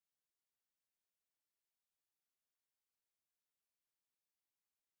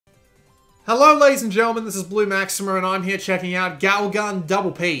Hello ladies and gentlemen, this is Blue Maxima and I'm here checking out Galgun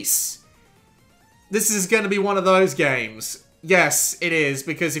Double Peace. This is going to be one of those games. Yes, it is,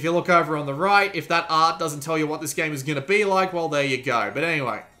 because if you look over on the right, if that art doesn't tell you what this game is going to be like, well there you go. But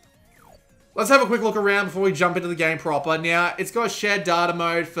anyway, let's have a quick look around before we jump into the game proper. Now, it's got shared data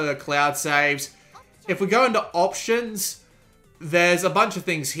mode for cloud saves. If we go into options, there's a bunch of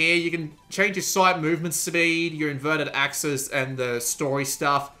things here. You can change your sight movement speed, your inverted axis, and the story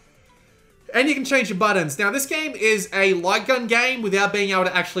stuff. And you can change your buttons. Now, this game is a light gun game without being able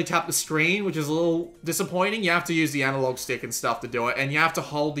to actually tap the screen, which is a little disappointing. You have to use the analog stick and stuff to do it, and you have to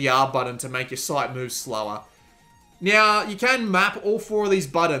hold the R button to make your sight move slower. Now, you can map all four of these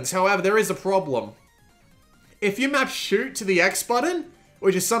buttons. However, there is a problem. If you map shoot to the X button,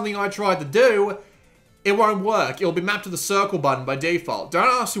 which is something I tried to do, it won't work. It'll be mapped to the circle button by default. Don't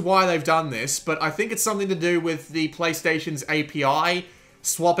ask me why they've done this, but I think it's something to do with the PlayStation's API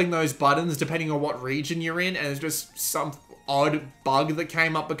swapping those buttons depending on what region you're in, and it's just some odd bug that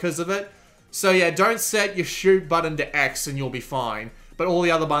came up because of it. So yeah, don't set your shoot button to X and you'll be fine. But all the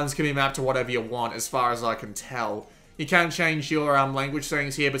other buttons can be mapped to whatever you want, as far as I can tell. You can change your language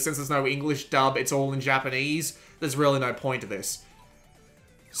settings here, but since there's no English dub, it's all in Japanese. There's really no point to this.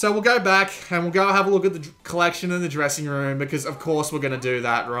 So we'll go back and we'll go have a look at the collection in the dressing room, because of course we're going to do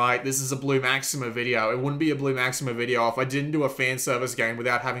that, right? This is a Blue Maxima video. It wouldn't be a Blue Maxima video if I didn't do a fan service game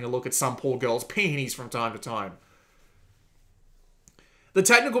without having a look at some poor girl's panties from time to time. The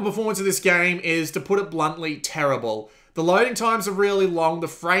technical performance of this game is, to put it bluntly, terrible. The loading times are really long, the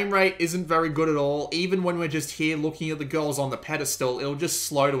frame rate isn't very good at all. Even when we're just here looking at the girls on the pedestal, it'll just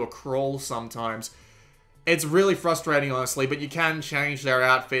slow to a crawl sometimes. It's really frustrating, honestly, but you can change their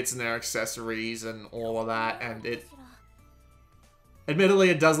outfits and their accessories and all of that, and it... Admittedly,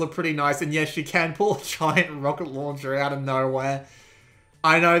 it does look pretty nice, and yes, you can pull a giant rocket launcher out of nowhere.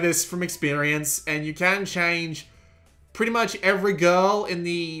 I know this from experience, and you can change pretty much every girl in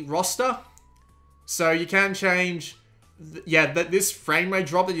the roster. So you can change... Yeah, this frame rate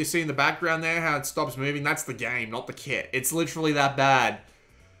drop that you see in the background there, how it stops moving, that's the game, not the kit. It's literally that bad.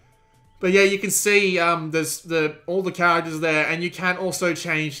 But yeah, you can see there's all the characters there, and you can also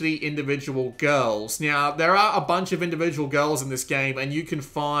change the individual girls. Now, there are a bunch of individual girls in this game, and you can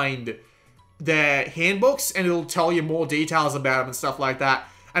find their handbooks, and it'll tell you more details about them and stuff like that.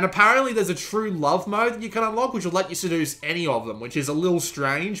 And apparently there's a true love mode that you can unlock, which will let you seduce any of them, which is a little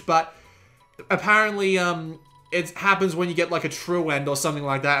strange, but apparently it happens when you get like a true end or something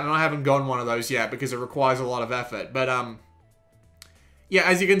like that, and I haven't gotten one of those yet because it requires a lot of effort. But yeah,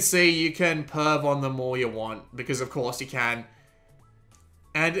 as you can see, you can perv on them all you want, because of course you can.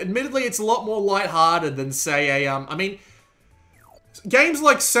 And admittedly, it's a lot more lighthearted than, say, I mean, games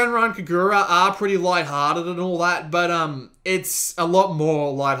like Senran Kagura are pretty lighthearted and all that, but it's a lot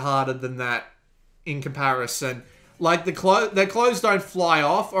more lighthearted than that in comparison. Like, their clothes don't fly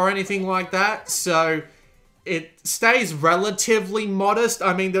off or anything like that, so it stays relatively modest.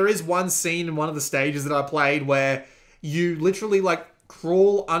 I mean, there is one scene in one of the stages that I played where you literally, like,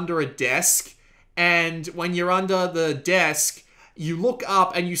 crawl under a desk, and when you're under the desk, you look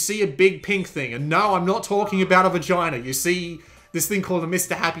up and you see a big pink thing. And no, I'm not talking about a vagina. You see this thing called a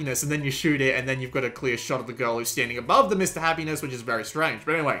Mr. Happiness, and then you shoot it, and then you've got a clear shot of the girl who's standing above the Mr. Happiness, which is very strange.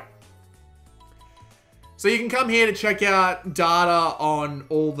 But anyway. So you can come here to check out data on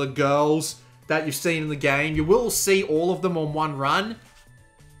all the girls that you've seen in the game. You will see all of them on one run,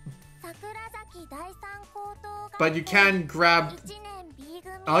 but you can grab...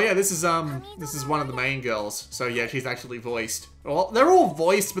 Oh yeah, this is one of the main girls. So yeah, she's actually voiced. Well, they're all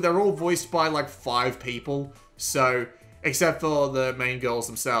voiced, but they're all voiced by like 5 people. So, except for the main girls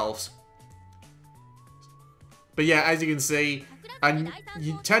themselves. But yeah, as you can see,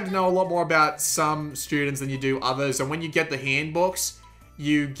 you tend to know a lot more about some students than you do others. And when you get the handbooks,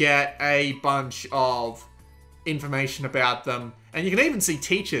 you get a bunch of information about them. And you can even see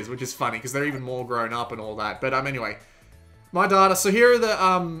teachers, which is funny, because they're even more grown up and all that. But anyway, my data. So here are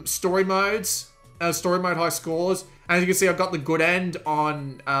the story modes, story mode high scores. And as you can see, I've got the good end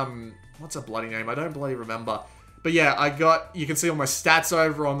on, what's a bloody name? I don't bloody remember. But yeah, you can see all my stats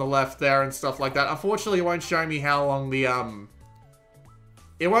over on the left there and stuff like that. Unfortunately, it won't show me how long the,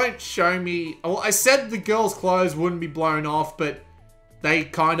 it won't show me, well, I said the girls' clothes wouldn't be blown off, but they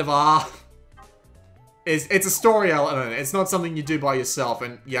kind of are. It's a story element. It's not something you do by yourself.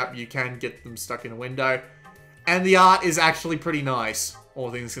 And yep, you can get them stuck in a window. And the art is actually pretty nice,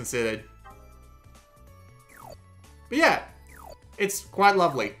 all things considered. But yeah, it's quite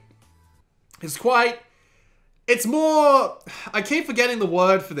lovely. It's more... I keep forgetting the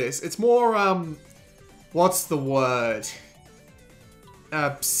word for this. It's more, what's the word?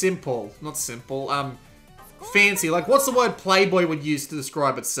 simple. Not simple. Fancy. Like, what's the word Playboy would use to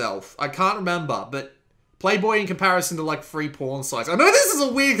describe itself? I can't remember, but Playboy in comparison to, like, free porn sites. I know this is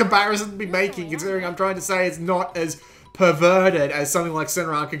a weird comparison to be making, considering I'm trying to say it's not as perverted as something like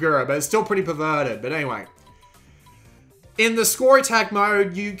Senran Kagura, but it's still pretty perverted. But anyway. In the score attack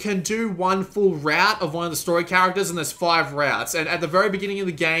mode, you can do one full route of one of the story characters, and there's 5 routes. And at the very beginning of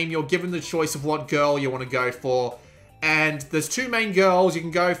the game, you're given the choice of what girl you want to go for. And there's 2 main girls. You can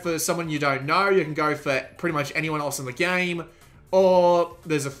go for someone you don't know. You can go for pretty much anyone else in the game. Or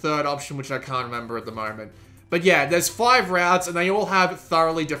there's a third option, which I can't remember at the moment. But yeah, there's 5 routes, and they all have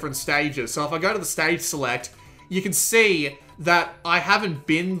thoroughly different stages. So if I go to the stage select, you can see that I haven't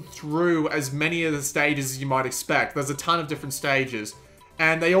been through as many of the stages as you might expect. There's a ton of different stages.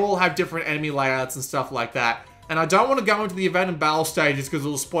 And they all have different enemy layouts and stuff like that. And I don't want to go into the event and battle stages because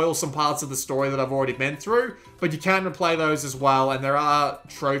it'll spoil some parts of the story that I've already been through. But you can replay those as well, and there are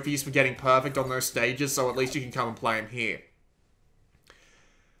trophies for getting perfect on those stages, so at least you can come and play them here.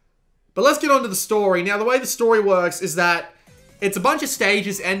 But let's get on to the story. Now, the way the story works is that it's a bunch of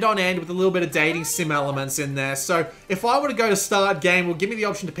stages, end on end, with a little bit of dating sim elements in there. So, if I were to go to start game, will give me the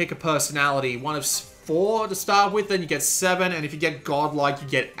option to pick a personality. One of 4 to start with, then you get 7, and if you get godlike, you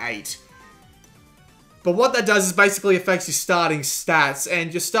get 8. But what that does is basically affects your starting stats,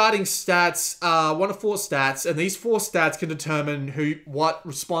 and your starting stats are 1 of 4 stats, and these 4 stats can determine what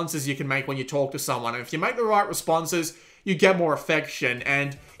responses you can make when you talk to someone. And if you make the right responses, you get more affection,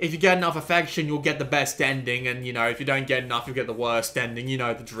 and if you get enough affection, you'll get the best ending, and, you know, if you don't get enough, you'll get the worst ending. You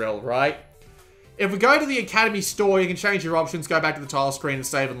know the drill, right? If we go to the Academy store, you can change your options, go back to the tile screen and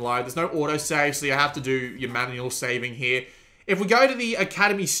save and load. There's no autosave, so you have to do your manual saving here. If we go to the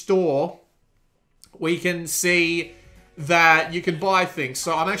Academy store, we can see that you can buy things.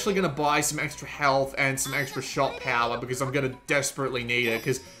 So I'm actually going to buy some extra health and some extra shot power because I'm going to desperately need it.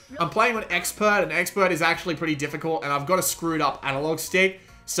 Because I'm playing on Expert, and Expert is actually pretty difficult, and I've got a screwed up analog stick.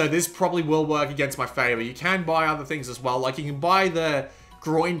 So this probably will work against my favor. You can buy other things as well. Like you can buy the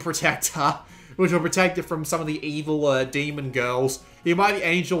groin protector, which will protect you from some of the evil demon girls. You can buy the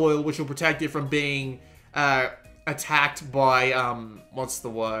angel oil, which will protect you from being attacked by, what's the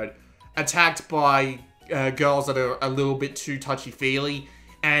word? Attacked by girls that are a little bit too touchy-feely,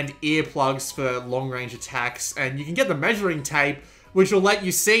 and earplugs for long-range attacks. And you can get the measuring tape, which will let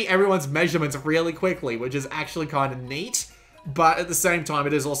you see everyone's measurements really quickly, which is actually kind of neat. But at the same time,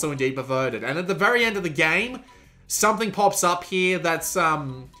 it is also indeed perverted. And at the very end of the game, something pops up here that's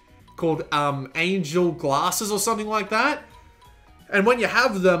called angel glasses or something like that. And when you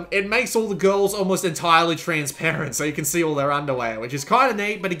have them, it makes all the girls almost entirely transparent, so you can see all their underwear, which is kind of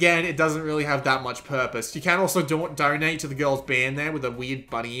neat, but again, it doesn't really have that much purpose. You can also donate to the girl's band there with the weird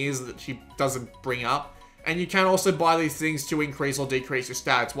bunny ears that she doesn't bring up. And you can also buy these things to increase or decrease your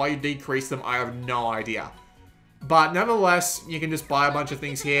stats. Why you decrease them, I have no idea. But nevertheless, you can just buy a bunch of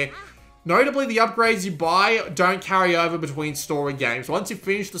things here. Notably, the upgrades you buy don't carry over between story games. Once you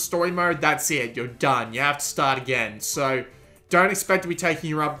finish the story mode, that's it. You're done. You have to start again. So don't expect to be taking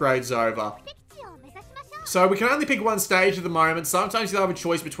your upgrades over. So we can only pick one stage at the moment. Sometimes you'll have a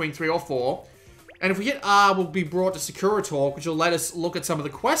choice between 3 or 4. And if we hit R, we'll be brought to Sakura Talk, which will let us look at some of the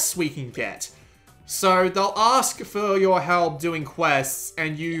quests we can get. So they'll ask for your help doing quests,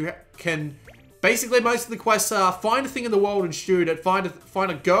 and you can... Basically, most of the quests are find a thing in the world and shoot it, find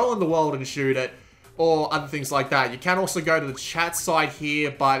a girl in the world and shoot it, or other things like that. You can also go to the chat side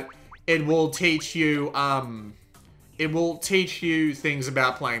here, but it will teach you, things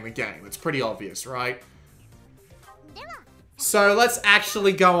about playing the game. It's pretty obvious, right? So let's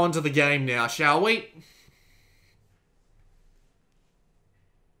actually go on to the game now, shall we?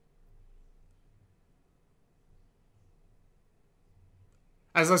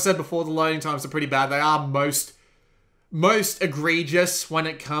 As I said before, the loading times are pretty bad. They are most egregious when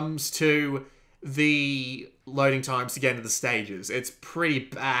it comes to the loading times to get into the stages. It's pretty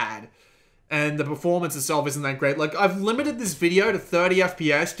bad. And the performance itself isn't that great. Like, I've limited this video to 30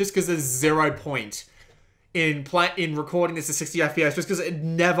 FPS just because there's 0 point in recording this to 60 FPS just because it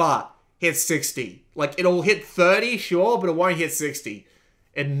never hits 60. Like, it'll hit 30, sure, but it won't hit 60.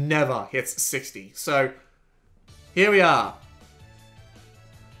 It never hits 60. So, here we are.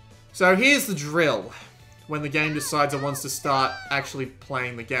 So here's the drill when the game decides it wants to start actually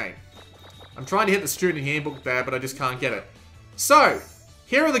playing the game. I'm trying to hit the student handbook there, but I just can't get it. So,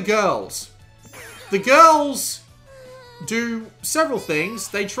 here are the girls. The girls do several things.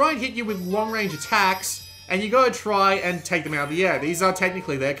 They try and hit you with long-range attacks, and you gotta try and take them out of the air. These are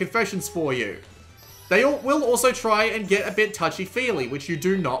technically their confessions for you. They will also try and get a bit touchy-feely, which you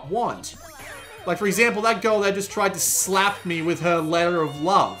do not want. Like, for example, that girl that just tried to slap me with her letter of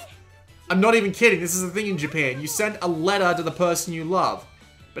love. I'm not even kidding. This is a thing in Japan. You send a letter to the person you love.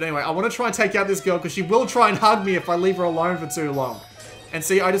 But anyway, I want to try and take out this girl because she will try and hug me if I leave her alone for too long. And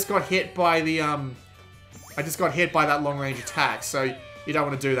see, I just got hit by the, I just got hit by that long-range attack, so you don't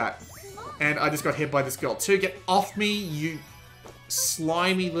want to do that. And I just got hit by this girl too. Get off me, you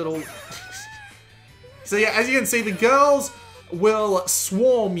slimy little... So yeah, as you can see, the girls will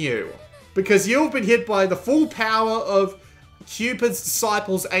swarm you. Because you've been hit by the full power of Cupid's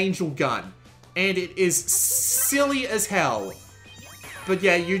Disciple's Angel Gun. And it is silly as hell. But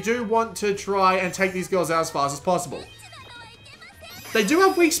yeah, you do want to try and take these girls out as fast as possible. They do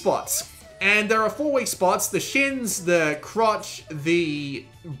have weak spots. And there are 4 weak spots. The shins, the crotch, the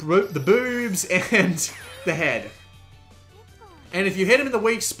boobs, and the head. And if you hit him in the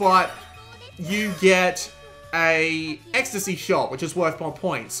weak spot, you get a ecstasy shot, which is worth more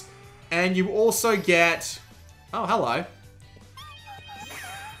points. And you also get... Oh, hello.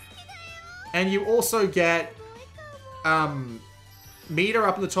 And you also get... meter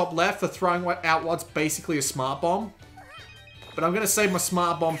up in the top left for throwing out what's basically a smart bomb. But I'm going to save my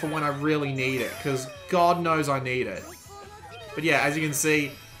smart bomb for when I really need it, because God knows I need it. But yeah, as you can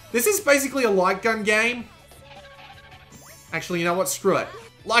see, this is basically a light gun game. Actually, you know what? Screw it.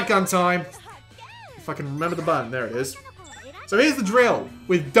 Light gun time. If I can remember the button. There it is. So here's the drill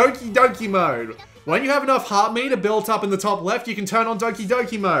with Doki Doki mode. When you have enough heart meter built up in the top left, you can turn on Doki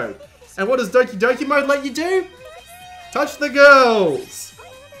Doki mode. And what does Doki Doki mode let you do? Touch the girls!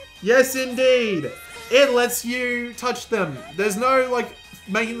 Yes, indeed. It lets you touch them. There's no, like,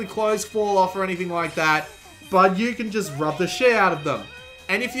 making the clothes fall off or anything like that. But you can just rub the shit out of them.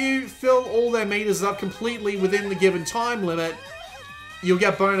 And if you fill all their meters up completely within the given time limit, you'll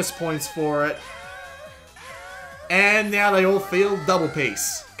get bonus points for it. And now they all feel double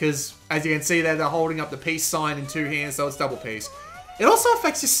peace. Because, as you can see there, they're holding up the peace sign in 2 hands, so it's double peace. It also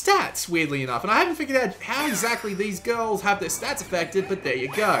affects your stats, weirdly enough. And I haven't figured out how exactly these girls have their stats affected, but there you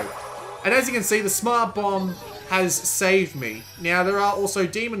go. And as you can see, the smart bomb has saved me. Now, there are also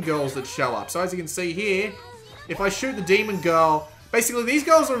demon girls that show up. So as you can see here, if I shoot the demon girl... Basically, these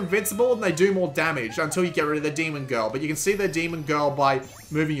girls are invincible and they do more damage until you get rid of the demon girl. But you can see their demon girl by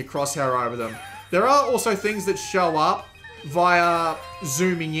moving your crosshair over them. There are also things that show up via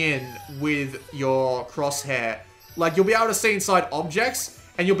zooming in with your crosshair. Like, you'll be able to see inside objects,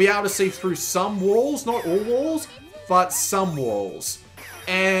 and you'll be able to see through some walls, not all walls, but some walls.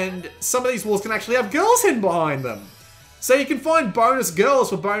 And some of these walls can actually have girls hidden behind them. So you can find bonus girls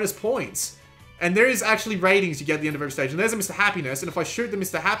for bonus points. And there is actually ratings you get at the end of every stage. And there's a Mr. Happiness, and if I shoot the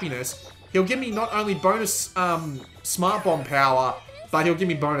Mr. Happiness, he'll give me not only bonus smart bomb power, but he'll give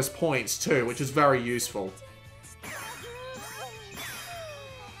me bonus points too, which is very useful.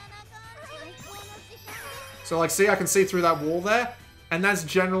 So like, see, I can see through that wall there, and that's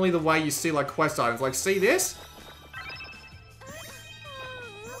generally the way you see like quest items. Like, see this?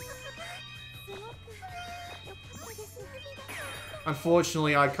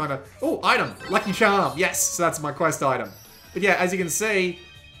 Unfortunately, I kind of... Oh, item! Lucky Charm! Yes! So that's my quest item. But yeah, as you can see...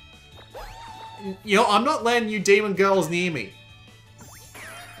 You know, I'm not letting you demon girls near me.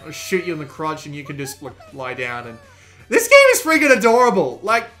 I'll shoot you in the crotch and you can just like, lie down and... This game is freaking adorable!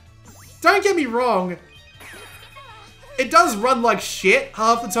 Like, don't get me wrong. It does run like shit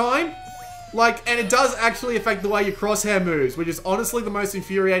half the time. Like, and it does actually affect the way your crosshair moves, which is honestly the most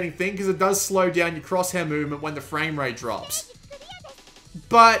infuriating thing because it does slow down your crosshair movement when the frame rate drops.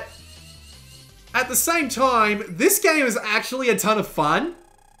 But at the same time, this game is actually a ton of fun.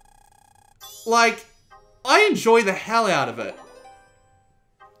 Like, I enjoy the hell out of it.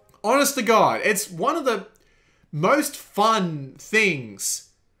 Honest to God, it's one of the most fun things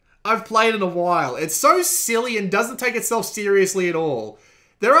I've played in a while. It's so silly and doesn't take itself seriously at all.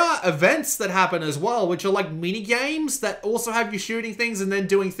 There are events that happen as well, which are like mini games that also have you shooting things and then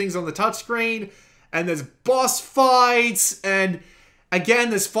doing things on the touchscreen. And there's boss fights and... Again,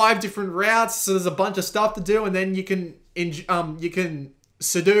 there's 5 different routes, so there's a bunch of stuff to do, and then you can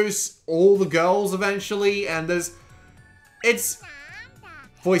seduce all the girls eventually, and there's... It's...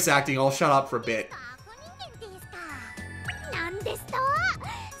 Voice acting, I'll shut up for a bit.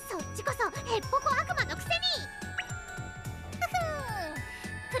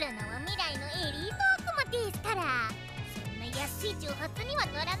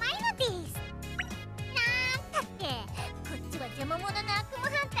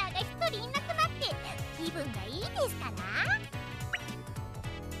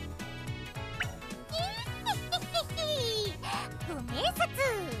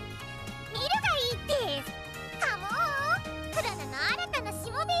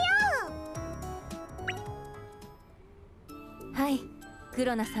 ク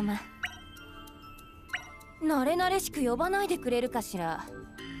ロナ様、慣れ慣れしく呼ばないでくれるかしら。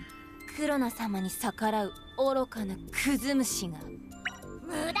クロナ様に逆らう愚かなクズ虫が。無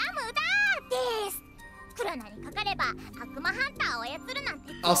駄無駄です。クロナにかかれば悪魔ハンターを操るなん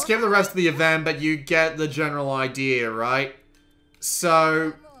て。 I'll skip the rest of the event, but you get the general idea, right?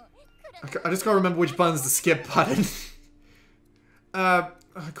 So, I just gotta remember which button's the skip button. I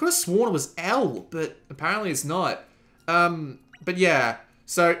could have sworn it was L, but apparently it's not. But yeah.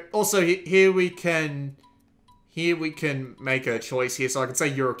 So, also, here we can make a choice here. So I can say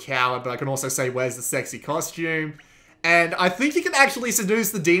you're a coward, but I can also say where's the sexy costume. And I think you can actually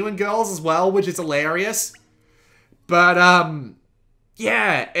seduce the demon girls as well, which is hilarious. But,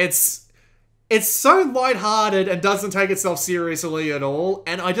 yeah, it's so lighthearted and doesn't take itself seriously at all,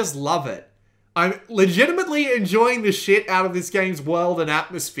 and I just love it. I'm legitimately enjoying the shit out of this game's world and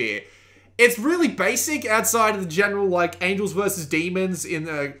atmosphere. It's really basic outside of the general, like, angels versus demons in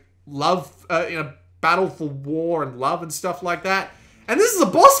a battle for war and love and stuff like that. And this is a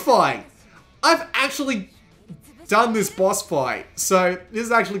boss fight! I've actually done this boss fight, so this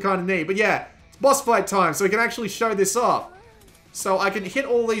is actually kind of neat. But yeah, it's boss fight time, so we can actually show this off. So I can hit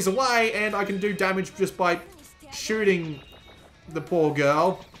all these away, and I can do damage just by shooting the poor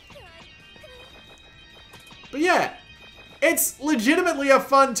girl. But yeah, it's legitimately a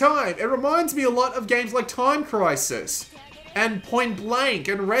fun time. It reminds me a lot of games like Time Crisis, and Point Blank,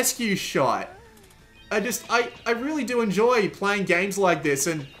 and Rescue Shot. I really do enjoy playing games like this,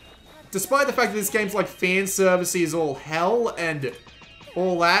 and despite the fact that this game's like fan servicey as all hell and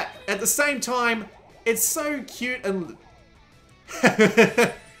all that, at the same time, it's so cute and...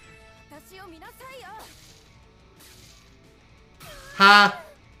 Ha!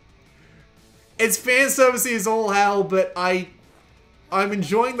 It's fan servicey as all hell, but I'm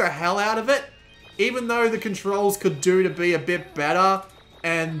enjoying the hell out of it, even though the controls could do to be a bit better,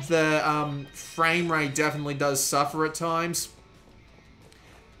 and the frame rate definitely does suffer at times.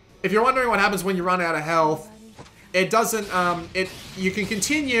 If you're wondering what happens when you run out of health, it doesn't, you can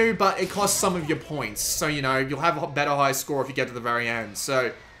continue, but it costs some of your points. So, you know, you'll have a better high score if you get to the very end.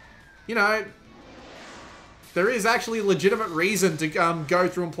 So, you know, there is actually a legitimate reason to go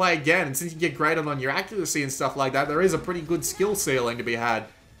through and play again. And since you get graded on your accuracy and stuff like that, there is a pretty good skill ceiling to be had.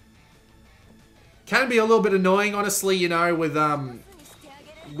 Can be a little bit annoying, honestly, you know, with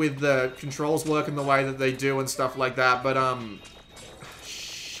the controls working the way that they do and stuff like that. But,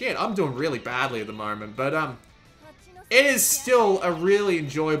 shit, I'm doing really badly at the moment. But, it is still a really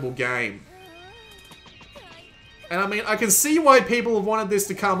enjoyable game. And I mean, I can see why people have wanted this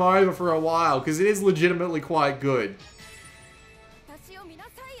to come over for a while, because it is legitimately quite good.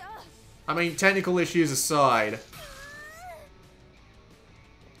 I mean, technical issues aside.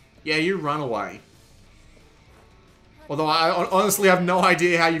 Yeah, you run away. Although I honestly have no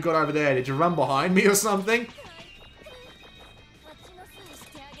idea how you got over there. Did you run behind me or something?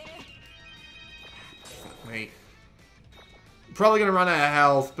 Fuck me. Probably gonna run out of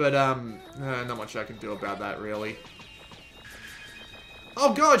health, but not much I can do about that, really.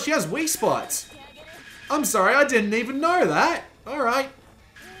 Oh god, she has weak spots! I'm sorry, I didn't even know that! Alright.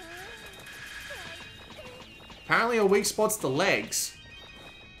 Apparently her weak spot's the legs.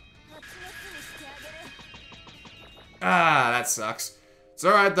 Ah, that sucks. It's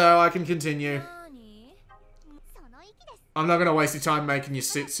alright though, I can continue. I'm not gonna waste your time making you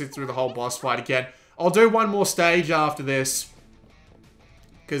sit through the whole boss fight again. I'll do one more stage after this.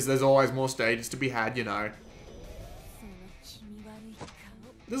 Because there's always more stages to be had, you know.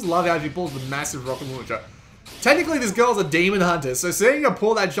 Just love how she pulls the massive rocket launcher. Technically, this girl's a demon hunter, so seeing her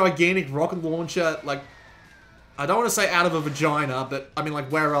pull that gigantic rocket launcher, like, I don't want to say out of a vagina, but, I mean,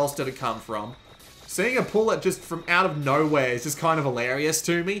 like, where else did it come from? Seeing her pull it just from out of nowhere is just kind of hilarious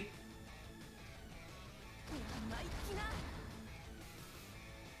to me.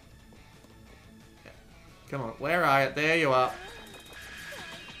 Come on, where are you? There you are.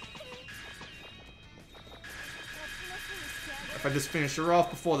 If I just finish her off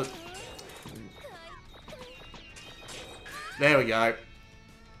before the... There we go.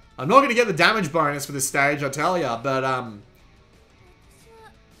 I'm not going to get the damage bonus for this stage, I tell ya, but,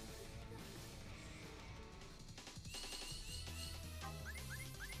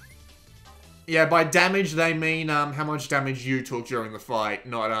 yeah, by damage, they mean, how much damage you took during the fight,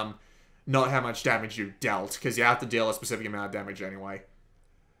 not how much damage you dealt, because you have to deal a specific amount of damage anyway.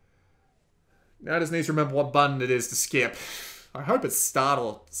 Now I just need to remember what button it is to skip. I hope it's start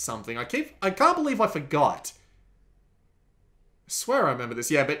or something. I can't believe I forgot. I swear I remember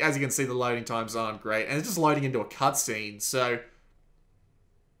this. Yeah, but as you can see, the loading times aren't great. And it's just loading into a cutscene, so...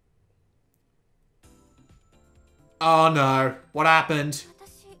 Oh no. What happened?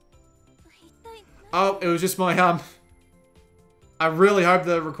 私一体 Oh, it was just my, I really hope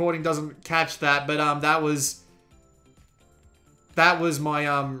the recording doesn't catch that, but, that was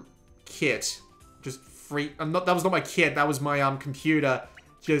my, kit. Just free, that was not my kit, that was my, computer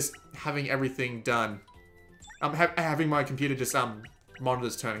just having everything done. Having my computer just,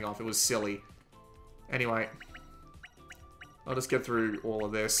 monitors turning off. It was silly. Anyway. I'll just get through all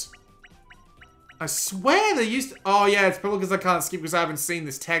of this. I swear they used to... Oh, yeah, it's probably because I can't skip because I haven't seen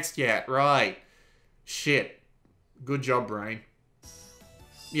this text yet. Right. Shit. Good job, brain.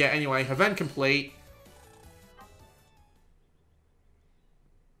 Yeah, anyway, event complete.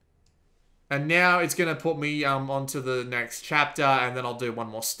 And now it's going to put me onto the next chapter, and then I'll do one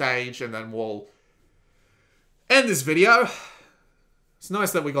more stage, and then we'll end this video. It's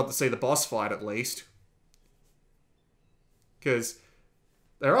nice that we got to see the boss fight, at least. Because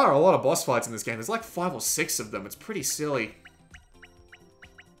there are a lot of boss fights in this game. There's like 5 or 6 of them. It's pretty silly.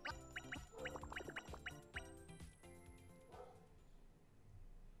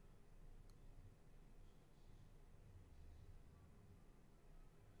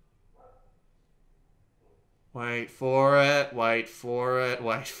 Wait for it. Wait for it.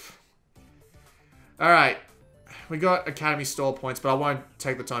 Wait. Alright. We got Academy Store points, but I won't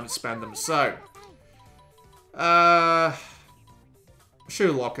take the time to spend them. So.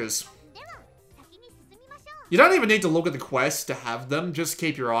 Shoe lockers. You don't even need to look at the quests to have them. Just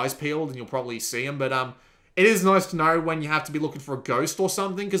keep your eyes peeled and you'll probably see them. But it is nice to know when you have to be looking for a ghost or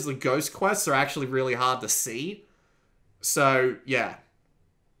something, because the ghost quests are actually really hard to see. So, yeah.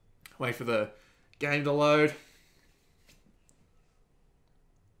 Wait for the game to load.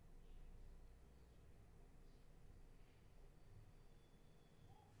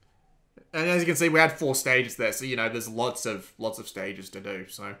 And as you can see, we had 4 stages there, so, you know, there's lots of stages to do,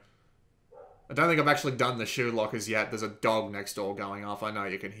 so. I don't think I've actually done the shoe lockers yet. There's a dog next door going off. I know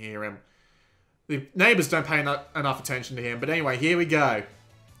you can hear him. The neighbors don't pay enough attention to him, but anyway, here we go.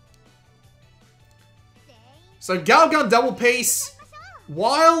 So, Galgun Double Piece,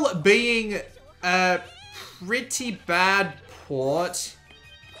 while being a pretty bad port,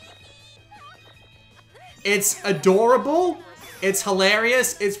 it's adorable. It's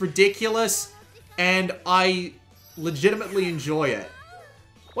hilarious, it's ridiculous, and I legitimately enjoy it.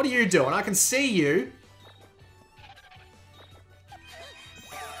 What are you doing? I can see you.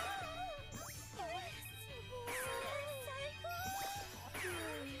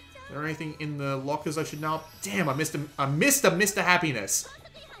 Is there anything in the lockers I should know? Damn, I missed a Mr. Happiness.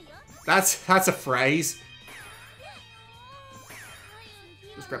 That's a phrase.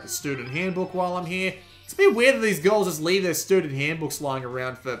 Just grab the student handbook while I'm here. It's a bit weird that these girls just leave their student handbooks lying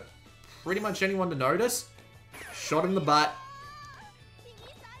around for pretty much anyone to notice. Shot in the butt.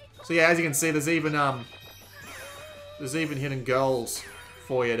 So yeah, as you can see, there's even hidden goals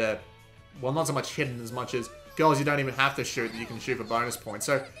for you to, well, not so much hidden as much as goals you don't even have to shoot that you can shoot for bonus points.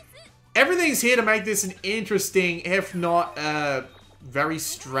 So everything's here to make this an interesting, if not very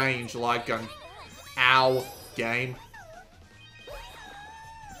strange, like an ow game.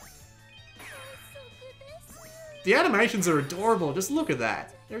 The animations are adorable. Just look at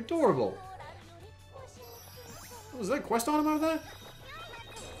that. They're adorable. Was that a quest item over there?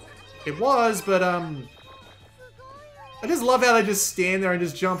 It was, but, I just love how they just stand there and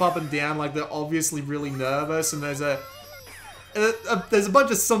just jump up and down like they're obviously really nervous. And there's a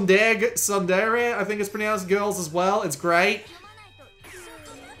bunch of tsundere, I think it's pronounced, girls as well. It's great.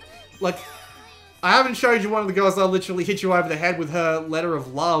 Like, I haven't showed you one of the girls that literally hit you over the head with her letter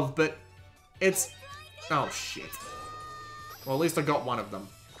of love, but it's... Oh, shit. Well, at least I got one of them.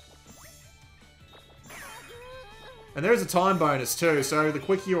 And there is a time bonus, too, so the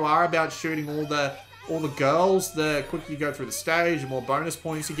quicker you are about shooting all the girls, the quicker you go through the stage, the more bonus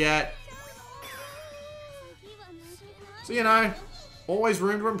points you get. So, you know, always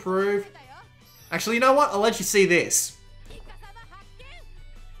room to improve. Actually, you know what? I'll let you see this.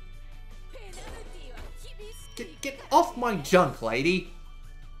 Get off my junk, lady.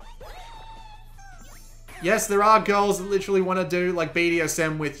 Yes, there are girls that literally want to do, like,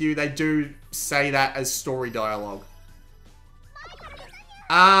 BDSM with you. They do say that as story dialogue.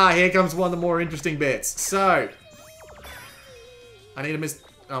 Ah, here comes one of the more interesting bits. So, I need to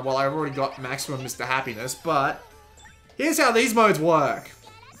well, I've already got maximum Mr. Happiness, but here's how these modes work.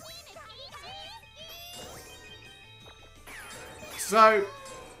 So,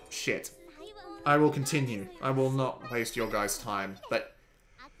 shit. I will continue. I will not waste your guys' time, but...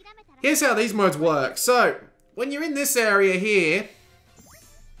 Here's how these modes work. So, when you're in this area here,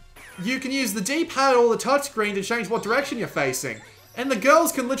 you can use the D-pad or the touchscreen to change what direction you're facing. And the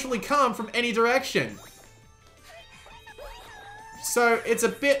girls can literally come from any direction. So it's a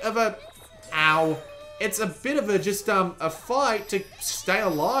bit of a... Ow. It's a bit of a just a fight to stay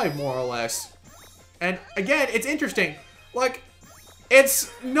alive, more or less. And again, it's interesting. Like, it's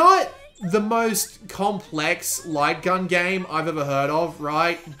not the most complex light gun game I've ever heard of,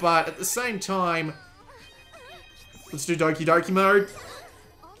 right? But at the same time, let's do Doki Doki mode.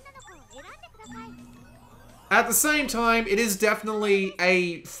 At the same time, it is definitely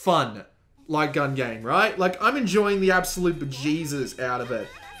a fun light gun game, right? Like, I'm enjoying the absolute bejesus out of it.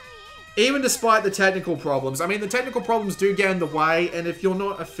 Even despite the technical problems. I mean, the technical problems do get in the way, and if you're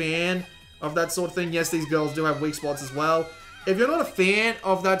not a fan of that sort of thing, yes, these girls do have weak spots as well. If you're not a fan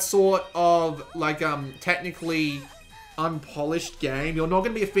of that sort of, like, technically unpolished game, you're not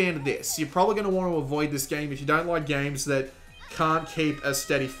going to be a fan of this. You're probably going to want to avoid this game if you don't like games that can't keep a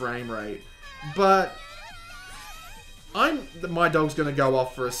steady frame rate. But my dog's going to go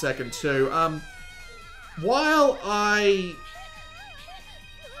off for a second too. While I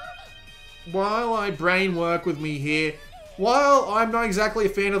brain work with me here, while I'm not exactly a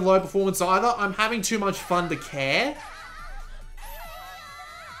fan of low performance either, I'm having too much fun to care.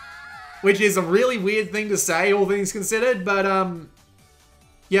 Which is a really weird thing to say, all things considered, but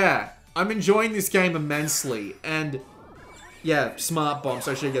yeah, I'm enjoying this game immensely, and yeah, smart bomb,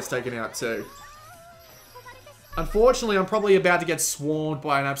 so she gets taken out too. Unfortunately, I'm probably about to get swarmed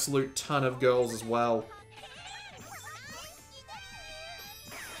by an absolute ton of girls as well.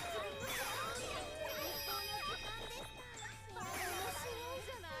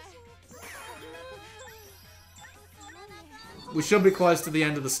 We should be close to the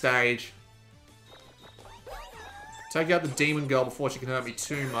end of the stage. Take out the demon girl before she can hurt me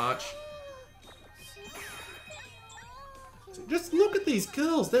too much. Just look at these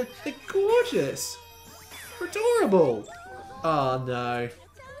girls. They're gorgeous. They're adorable. Oh no.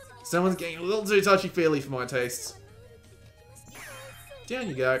 Someone's getting a little too touchy-feely for my tastes. Down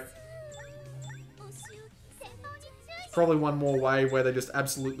you go. Probably one more wave where they just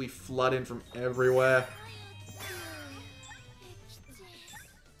absolutely flood in from everywhere.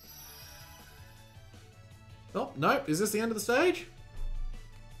 Oh, no. Is this the end of the stage?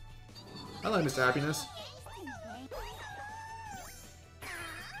 Hello, Mr. Happiness.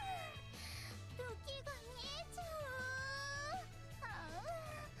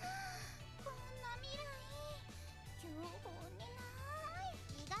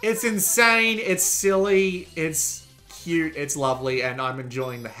 It's insane, it's silly, it's cute, it's lovely, and I'm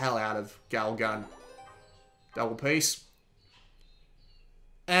enjoying the hell out of Galgun. Double piece.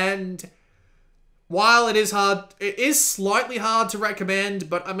 And while it is slightly hard to recommend,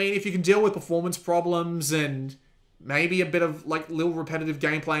 but I mean, if you can deal with performance problems and maybe a bit of, like, little repetitive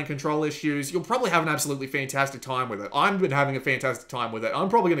gameplay and control issues, you'll probably have an absolutely fantastic time with it. I've been having a fantastic time with it. I'm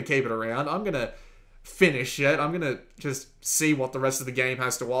probably going to keep it around. I'm going to finish it. I'm going to just see what the rest of the game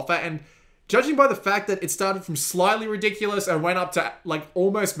has to offer. And judging by the fact that it started from slightly ridiculous and went up to, like,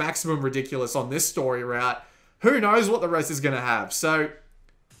 almost maximum ridiculous on this story route, who knows what the rest is going to have. So,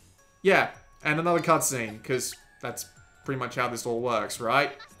 yeah. And another cutscene, because that's pretty much how this all works,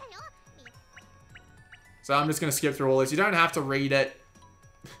 right? So I'm just going to skip through all this. You don't have to read it.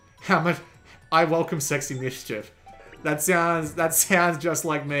 How much... I welcome sexy mischief. That sounds just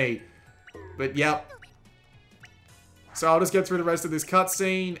like me. But, yep. So I'll just get through the rest of this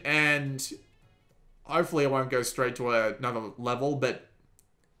cutscene, and hopefully it won't go straight to another level, but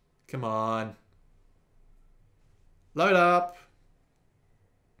come on. Load up.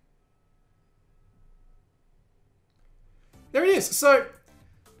 There it is. So,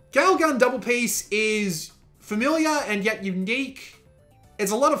 Galgun Double Piece is familiar and yet unique.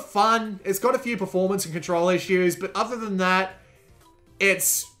 It's a lot of fun. It's got a few performance and control issues, but other than that,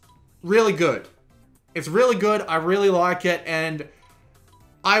 it's really good. It's really good. I really like it, and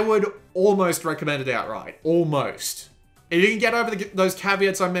I would almost recommend it outright. Almost. If you can get over those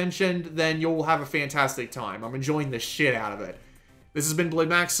caveats I mentioned, then you'll have a fantastic time. I'm enjoying the shit out of it. This has been Blue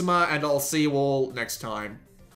Maxima, and I'll see you all next time.